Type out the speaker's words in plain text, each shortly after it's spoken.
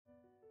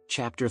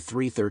Chapter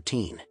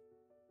 313.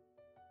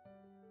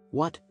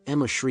 What?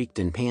 Emma shrieked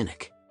in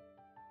panic.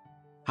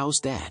 How's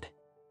Dad?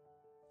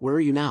 Where are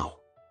you now?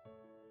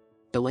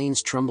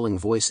 Elaine's trembling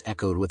voice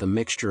echoed with a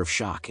mixture of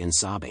shock and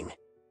sobbing.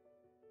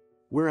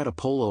 We're at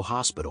Apollo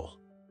Hospital.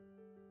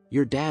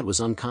 Your dad was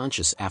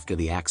unconscious after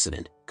the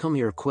accident. Come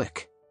here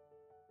quick.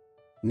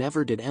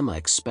 Never did Emma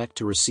expect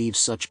to receive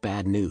such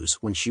bad news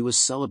when she was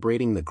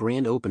celebrating the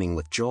grand opening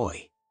with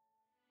joy.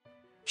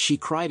 She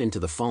cried into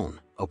the phone,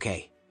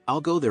 "Okay, I'll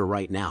go there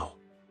right now."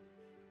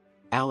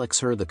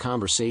 Alex heard the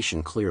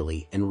conversation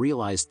clearly and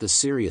realized the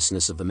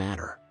seriousness of the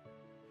matter.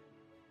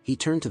 He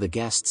turned to the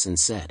guests and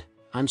said,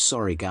 "I'm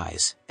sorry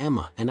guys,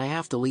 Emma and I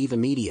have to leave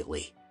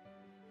immediately.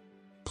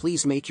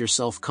 Please make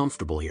yourself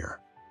comfortable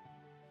here."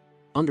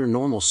 Under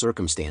normal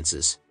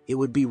circumstances, it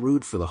would be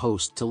rude for the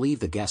host to leave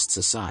the guests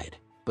aside,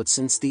 but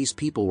since these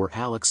people were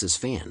Alex's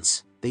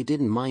fans, they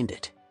didn't mind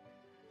it.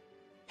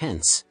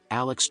 Hence,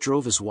 Alex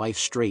drove his wife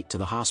straight to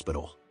the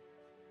hospital.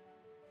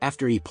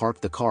 After he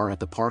parked the car at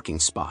the parking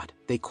spot,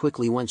 they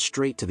quickly went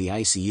straight to the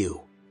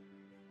ICU.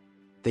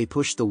 They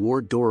pushed the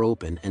ward door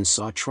open and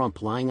saw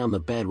Trump lying on the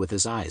bed with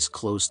his eyes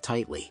closed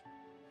tightly.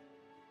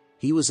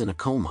 He was in a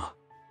coma.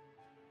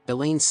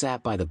 Elaine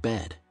sat by the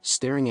bed,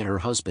 staring at her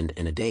husband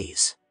in a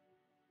daze.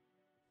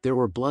 There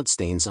were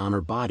bloodstains on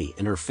her body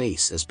and her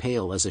face as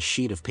pale as a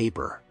sheet of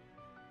paper.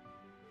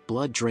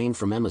 Blood drained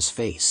from Emma's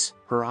face,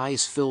 her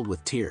eyes filled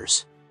with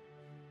tears.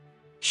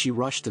 She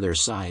rushed to their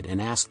side and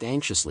asked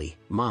anxiously,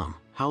 "Mom,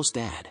 how's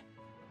Dad?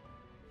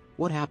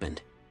 What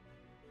happened?"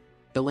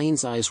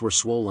 Elaine's eyes were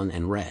swollen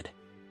and red.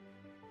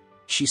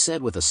 She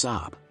said with a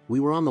sob, "We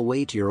were on the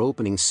way to your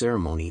opening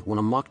ceremony when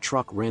a muck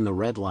truck ran the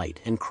red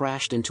light and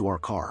crashed into our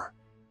car.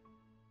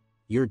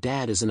 Your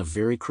dad is in a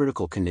very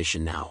critical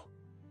condition now."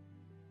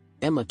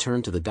 Emma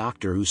turned to the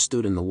doctor who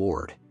stood in the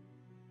ward.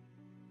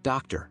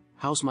 "Doctor,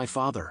 how's my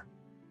father?"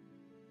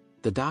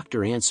 The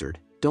doctor answered,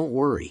 "Don't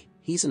worry,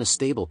 he's in a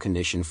stable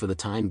condition for the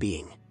time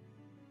being."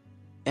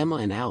 Emma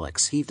and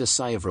Alex heaved a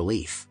sigh of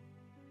relief.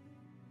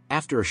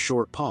 After a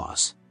short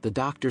pause, the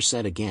doctor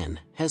said again,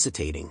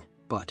 hesitating,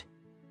 "But..."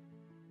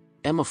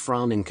 Emma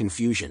frowned in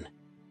confusion.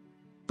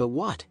 "But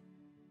what?"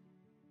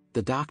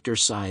 The doctor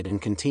sighed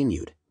and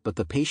continued, "But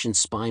the patient's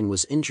spine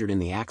was injured in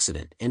the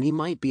accident and he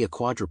might be a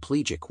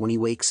quadriplegic when he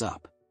wakes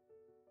up."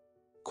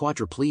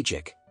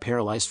 Quadriplegic,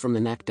 paralyzed from the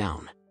neck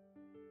down.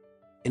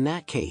 In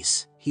that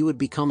case, he would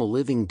become a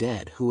living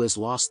dead who has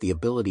lost the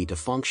ability to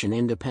function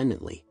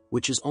independently,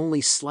 which is only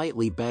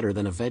slightly better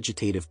than a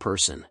vegetative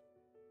person.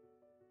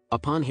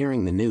 Upon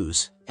hearing the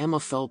news, Emma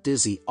felt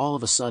dizzy all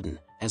of a sudden,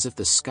 as if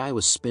the sky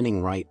was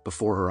spinning right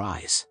before her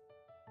eyes.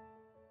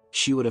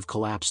 She would have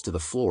collapsed to the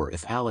floor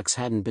if Alex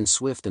hadn't been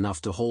swift enough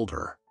to hold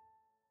her.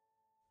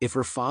 If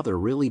her father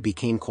really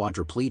became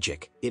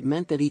quadriplegic, it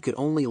meant that he could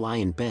only lie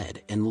in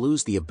bed and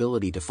lose the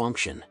ability to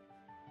function.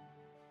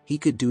 He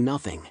could do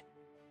nothing.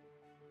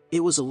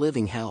 It was a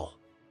living hell.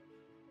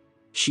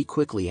 She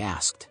quickly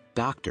asked,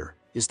 "Doctor,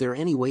 is there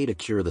any way to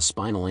cure the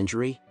spinal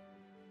injury?"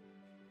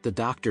 The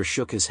doctor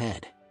shook his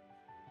head.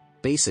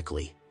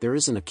 "Basically, there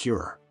isn't a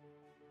cure.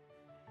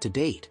 To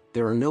date,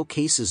 there are no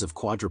cases of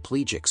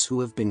quadriplegics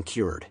who have been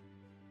cured.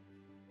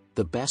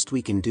 The best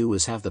we can do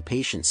is have the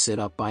patient sit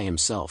up by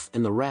himself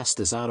and the rest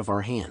is out of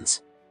our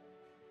hands.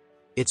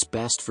 It's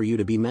best for you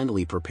to be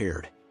mentally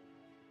prepared."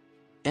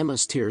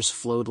 Emma's tears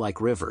flowed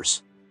like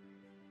rivers.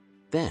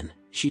 Then,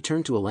 she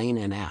turned to Elaine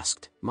and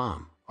asked,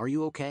 "Mom, are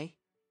you okay?"